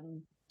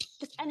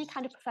 just any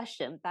kind of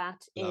profession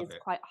that is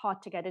quite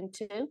hard to get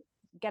into.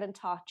 Get in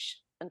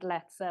touch and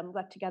let's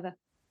work together.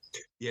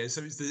 Yeah,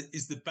 so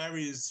it's the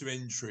barriers to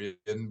entry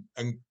and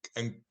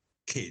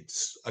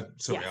kids.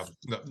 Sorry, Yes.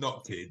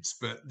 not kids,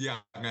 but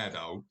young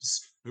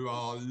adults who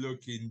are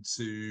looking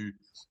to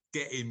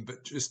get in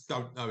but just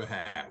don't know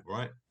how.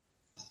 Right?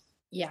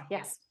 Yeah.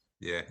 Yes.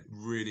 Yeah,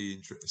 really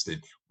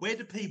interesting. Where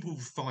do people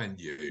find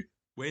you?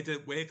 Where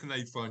can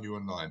they find you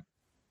online?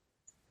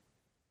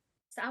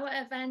 So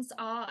our events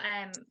are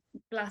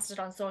blasted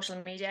on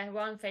social media.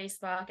 We're on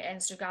Facebook,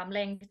 Instagram,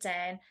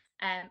 LinkedIn.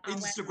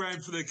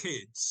 Instagram for the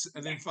kids,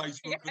 and then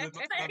Facebook for the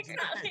exactly.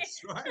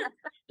 dads, right?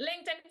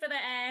 LinkedIn for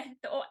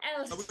the or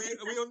else.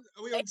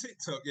 Are we on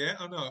TikTok? Yeah,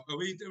 I know. Are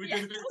we doing a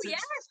bit of TikTok?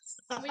 Yes,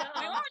 we are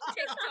on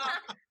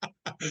TikTok.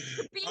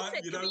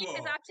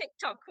 Kavita's our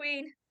TikTok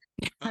queen.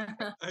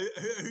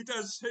 Who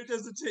does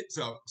the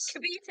TikToks?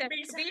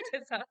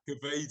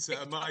 Kavita,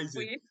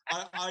 amazing.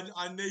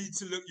 I need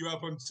to look you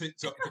up on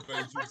TikTok,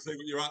 Kavita, and see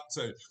what you're up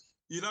to.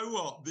 You know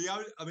what?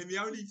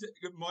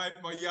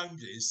 My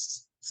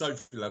youngest,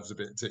 Sophie, loves a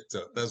bit of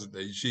TikTok, doesn't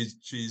she?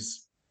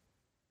 She's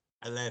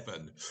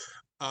 11.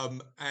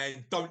 And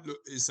don't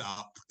look this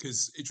up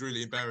because it's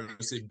really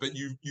embarrassing. But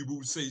you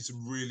will see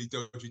some really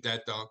dodgy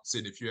dad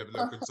dancing if you ever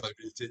look on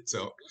Sophie's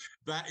TikTok.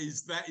 That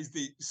is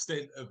the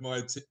extent of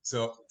my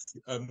TikTok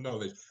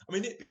knowledge. I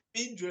mean, it'd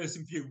be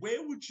interesting for you.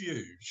 Where would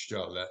you,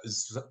 Charlotte,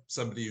 as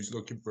somebody who's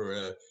looking for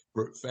a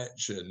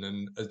profession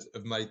and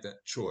have made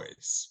that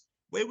choice,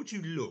 where would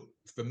you look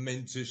for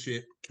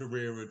mentorship,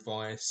 career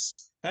advice?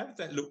 How would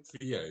that look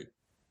for you?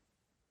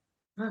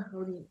 I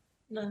wouldn't.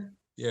 No.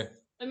 Yeah.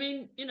 I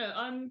mean,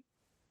 I'm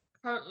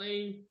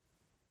currently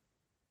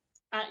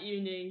at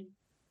uni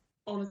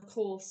on a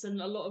course,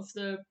 and a lot of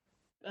the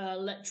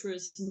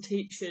lecturers and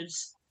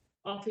teachers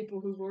are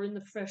people who were in the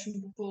profession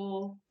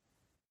before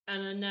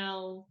and are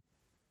now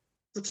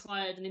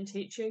retired and in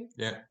teaching.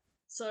 Yeah.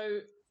 So,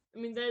 I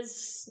mean,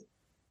 there's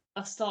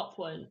a start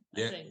point,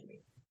 I think.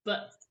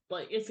 But,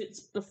 if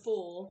it's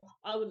before,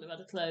 I wouldn't have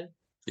had a clue.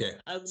 Yeah.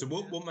 So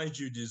what made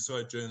you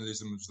decide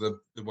journalism was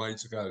the way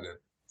to go then?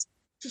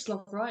 Just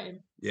love writing.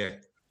 Yeah.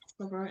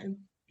 Love writing.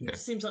 Yeah. It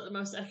seems like the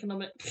most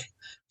economic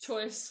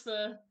choice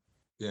for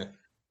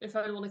if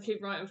I want to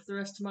keep writing for the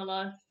rest of my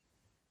life.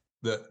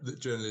 That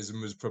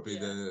journalism was probably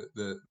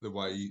the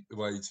way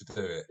to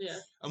do it. Yeah.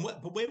 And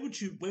where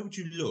would you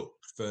look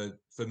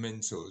for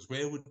mentors?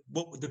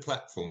 What would the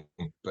platform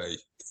be?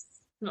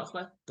 Not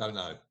clear. Don't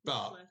know.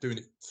 But doing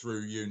it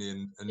through uni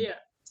and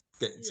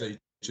getting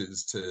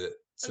teachers to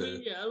I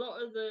mean, a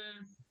lot of the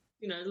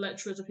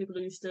lecturers are people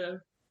who used to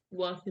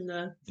work in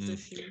their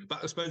position.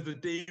 But I suppose the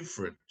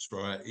difference,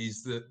 right,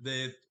 is that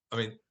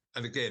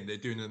and again, they're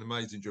doing an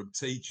amazing job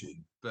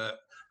teaching, but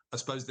I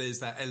suppose there's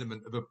that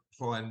element of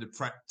applying the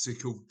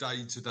practical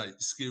day-to-day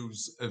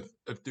skills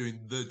of doing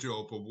the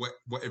job or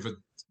whatever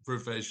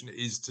profession it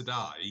is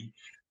today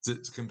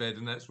that's compared,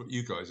 and that's what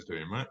you guys are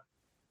doing, right?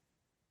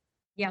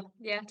 Yeah,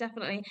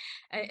 definitely.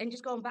 And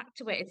just going back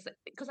to it, it's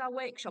because our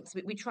workshops,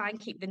 we try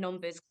and keep the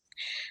numbers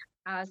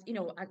as,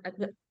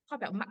 probably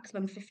about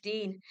maximum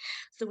 15.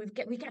 So we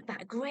get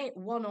that great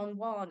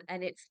one-on-one,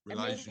 and it's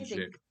amazing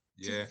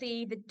to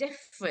see the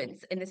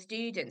difference in the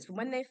students from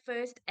when they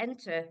first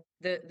enter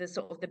the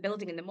sort of the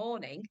building in the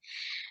morning,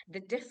 the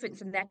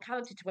difference in their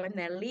character to when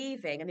they're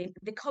leaving. I mean,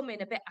 they come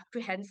in a bit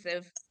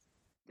apprehensive,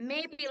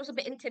 maybe a little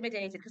bit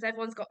intimidated because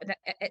everyone's got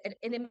an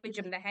image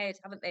in their head,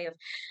 haven't they, of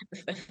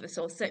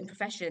sort of certain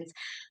professions.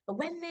 But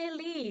when they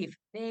leave,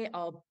 they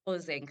are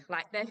buzzing.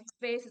 Like, their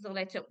faces are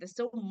lit up. They're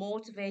so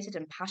motivated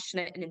and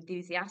passionate and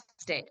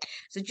enthusiastic.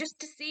 So just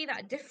to see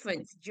that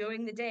difference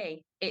during the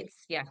day,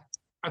 it's,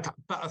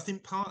 But I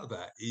think part of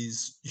that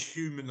is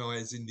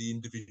humanising the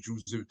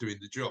individuals who are doing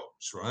the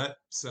jobs, right?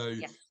 So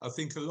I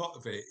think a lot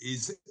of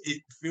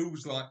it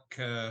feels like,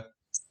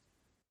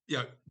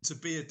 to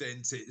be a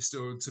dentist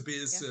or to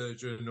be a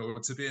surgeon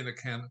or to be an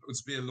accountant or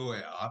to be a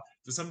lawyer,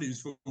 for somebody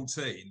who's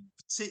 14,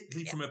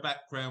 particularly from a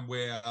background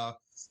where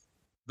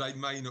they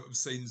may not have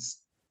seen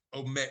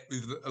or met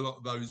with a lot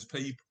of those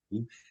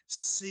people,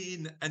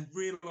 seeing and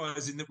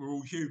realising that we're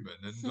all human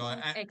and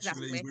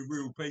actually we're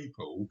real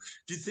people.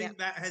 Do you think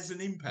that has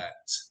an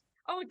impact?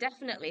 Oh,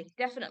 definitely.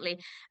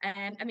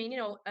 I mean,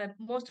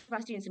 most of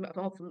our students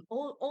are from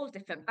all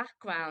different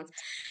backgrounds.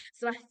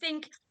 So I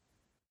think,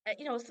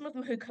 some of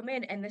them who come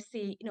in and they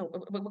see,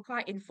 we're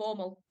quite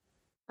informal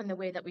in the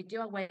way that we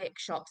do our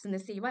workshops, and they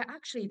see, well,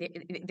 actually,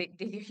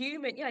 they're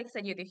human. Like I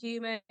said, you're the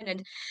human.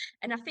 And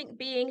I think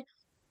being,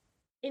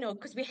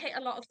 because we hit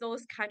a lot of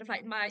those kind of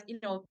like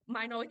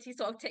minority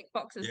sort of tick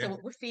boxes. So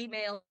we're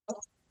female,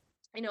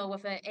 you know,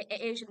 with a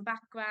Asian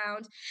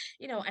background,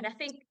 you know, and I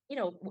think, you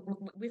know,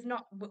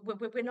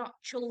 we're not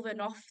children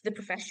off the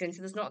profession, so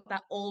there's not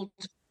that old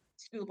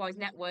schoolboys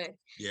network,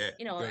 Yeah,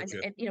 you know,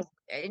 gotcha. and you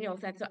know,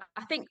 so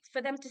I think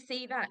for them to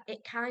see that,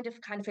 it kind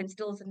of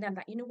instills in them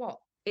that, you know what,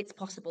 it's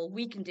possible,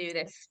 we can do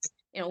this,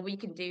 you know, we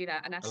can do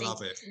that, and I I think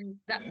love it.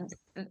 that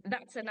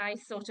that's a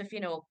nice sort of, you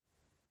know,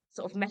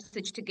 sort of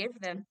message to give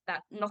them,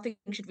 that nothing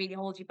should really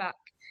hold you back.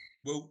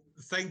 Well,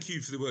 thank you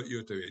for the work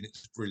you're doing.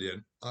 It's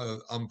brilliant.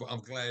 I'm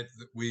glad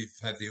that we've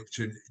had the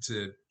opportunity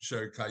to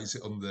showcase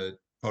it on the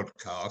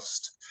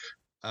podcast.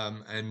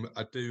 And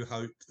I do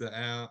hope that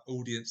our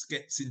audience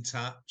gets in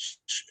touch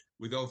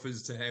with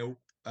offers to help.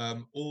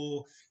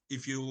 Or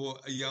if you're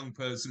a young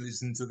person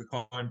listening to the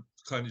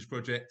Kindness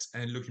Project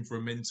and looking for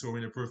a mentor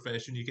in a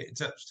profession, you get in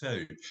touch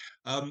too.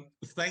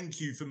 Thank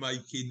you for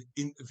making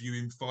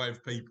interviewing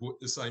 5 people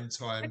at the same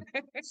time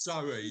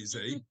so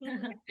easy.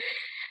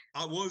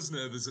 I was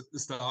nervous at the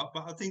start,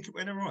 but I think it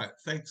went all right.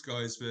 Thanks,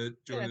 guys, for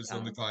joining us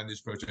on the Kindness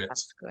Project.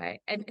 That's great.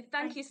 And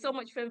thank you so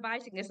much for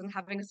inviting us and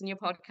having us on your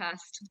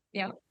podcast.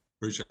 Yeah.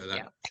 Appreciate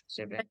that.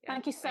 Yeah.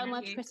 Thank you so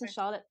much, Chris and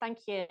Charlotte. Thank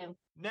you.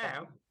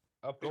 Now,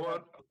 I think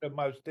that's the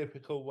most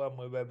difficult one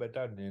we've ever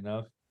done, you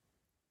know.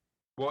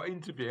 What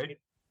interview?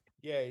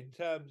 Yeah, in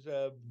terms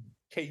of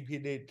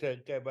keeping it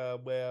together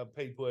where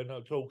people are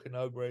not talking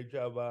over each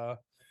other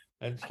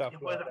and stuff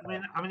like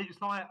that. I mean,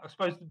 it's like, I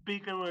suppose the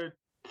bigger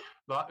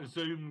like a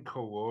Zoom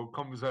call or a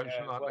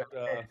conversation like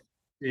that.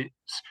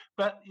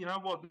 But you know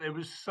what? There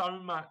was so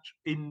much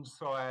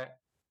insight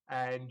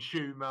and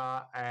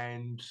humour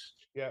and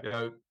you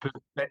know,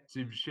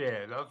 perspective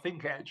shared. I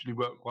think it actually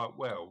worked quite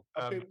well.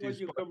 I think what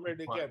you can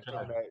really get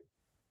from that,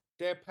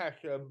 their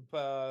passion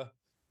for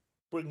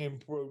bringing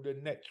through the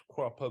next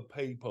crop of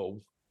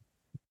people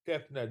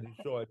definitely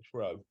shine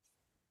through.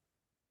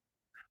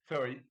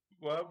 Sorry,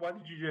 why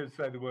did you just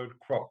say the word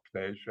crop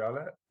there,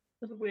 Charlotte?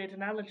 That's a weird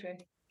analogy.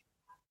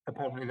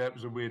 Apparently that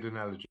was a weird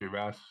analogy,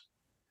 Russ,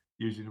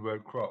 using the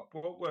word crop.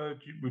 What word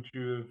would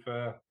you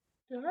have...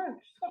 I don't know,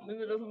 something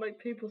that doesn't make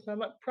people sound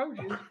like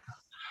produce.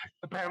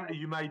 Apparently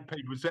you made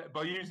people say,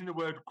 by using the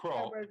word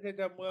crop...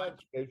 Resident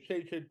wordsmith,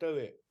 she should do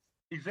it.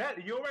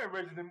 Exactly, you're our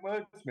resident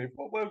wordsmith.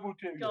 What word would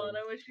you use? God,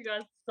 I wish you guys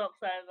would stop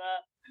saying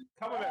that.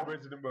 Come on, our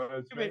resident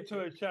wordsmith. Give it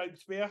to a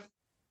Shakespeare.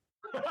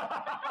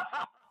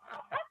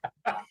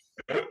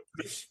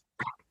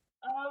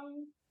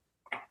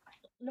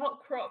 Not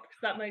crop,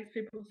 because that makes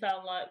people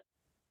sound like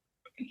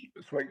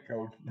sweet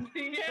cold.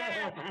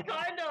 Yeah,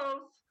 kind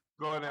of.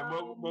 Go on then.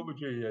 What would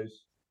you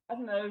use? I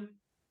don't know.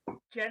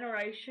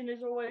 Generation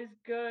is always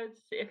good,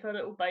 if a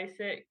little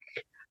basic,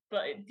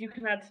 but you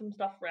can add some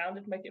stuff around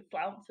it to make it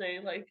flouncy,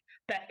 like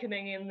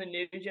beckoning in the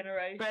new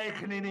generation.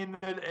 Beckoning in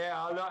the like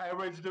our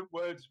resident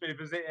wordsmith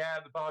has hit it out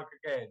of the park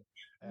again.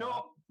 Yeah.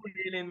 Not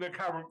bringing in the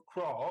current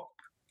crop.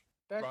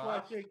 That's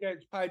why she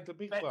gets paid the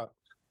big bucks.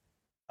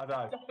 I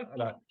know.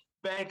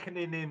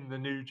 Beckoning in the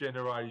new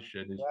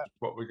generation is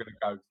what we're going to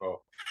go for.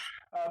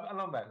 And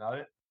on that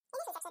note,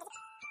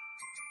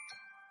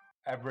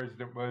 our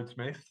resident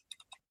wordsmith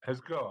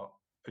has got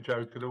a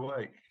joke of the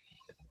week.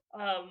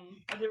 I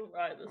didn't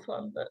write this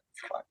one, but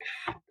it's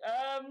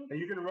fine. Are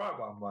you going to write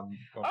one?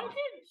 I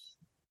did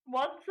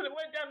once, and it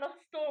went down like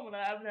a storm, and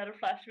I haven't had a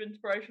flash of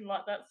inspiration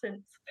like that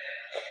since.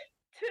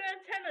 2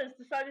 antennas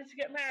decided to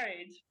get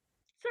married.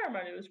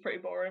 Ceremony was pretty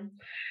boring,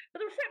 but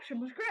the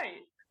reception was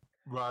great.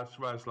 Russ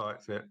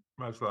likes it.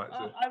 Russ likes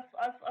it.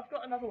 I've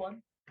got another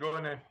one. Go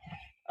on then.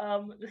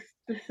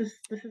 This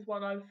is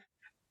one I've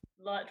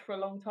liked for a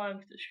long time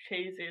because it's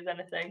cheesy as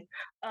anything.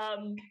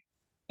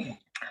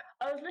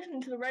 I was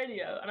listening to the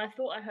radio and I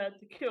thought I heard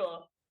The Cure.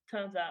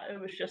 Turns out it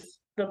was just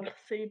the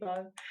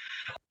placebo.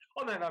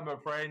 On that note, my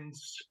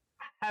friends,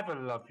 have a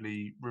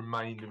lovely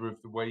remainder of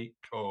the week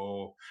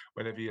or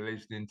whenever you're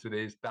listening to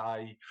this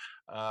day.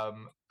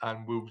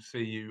 And we'll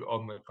see you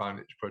on the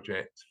Kindness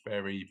Project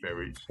very,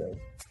 very soon.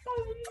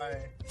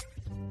 Bye.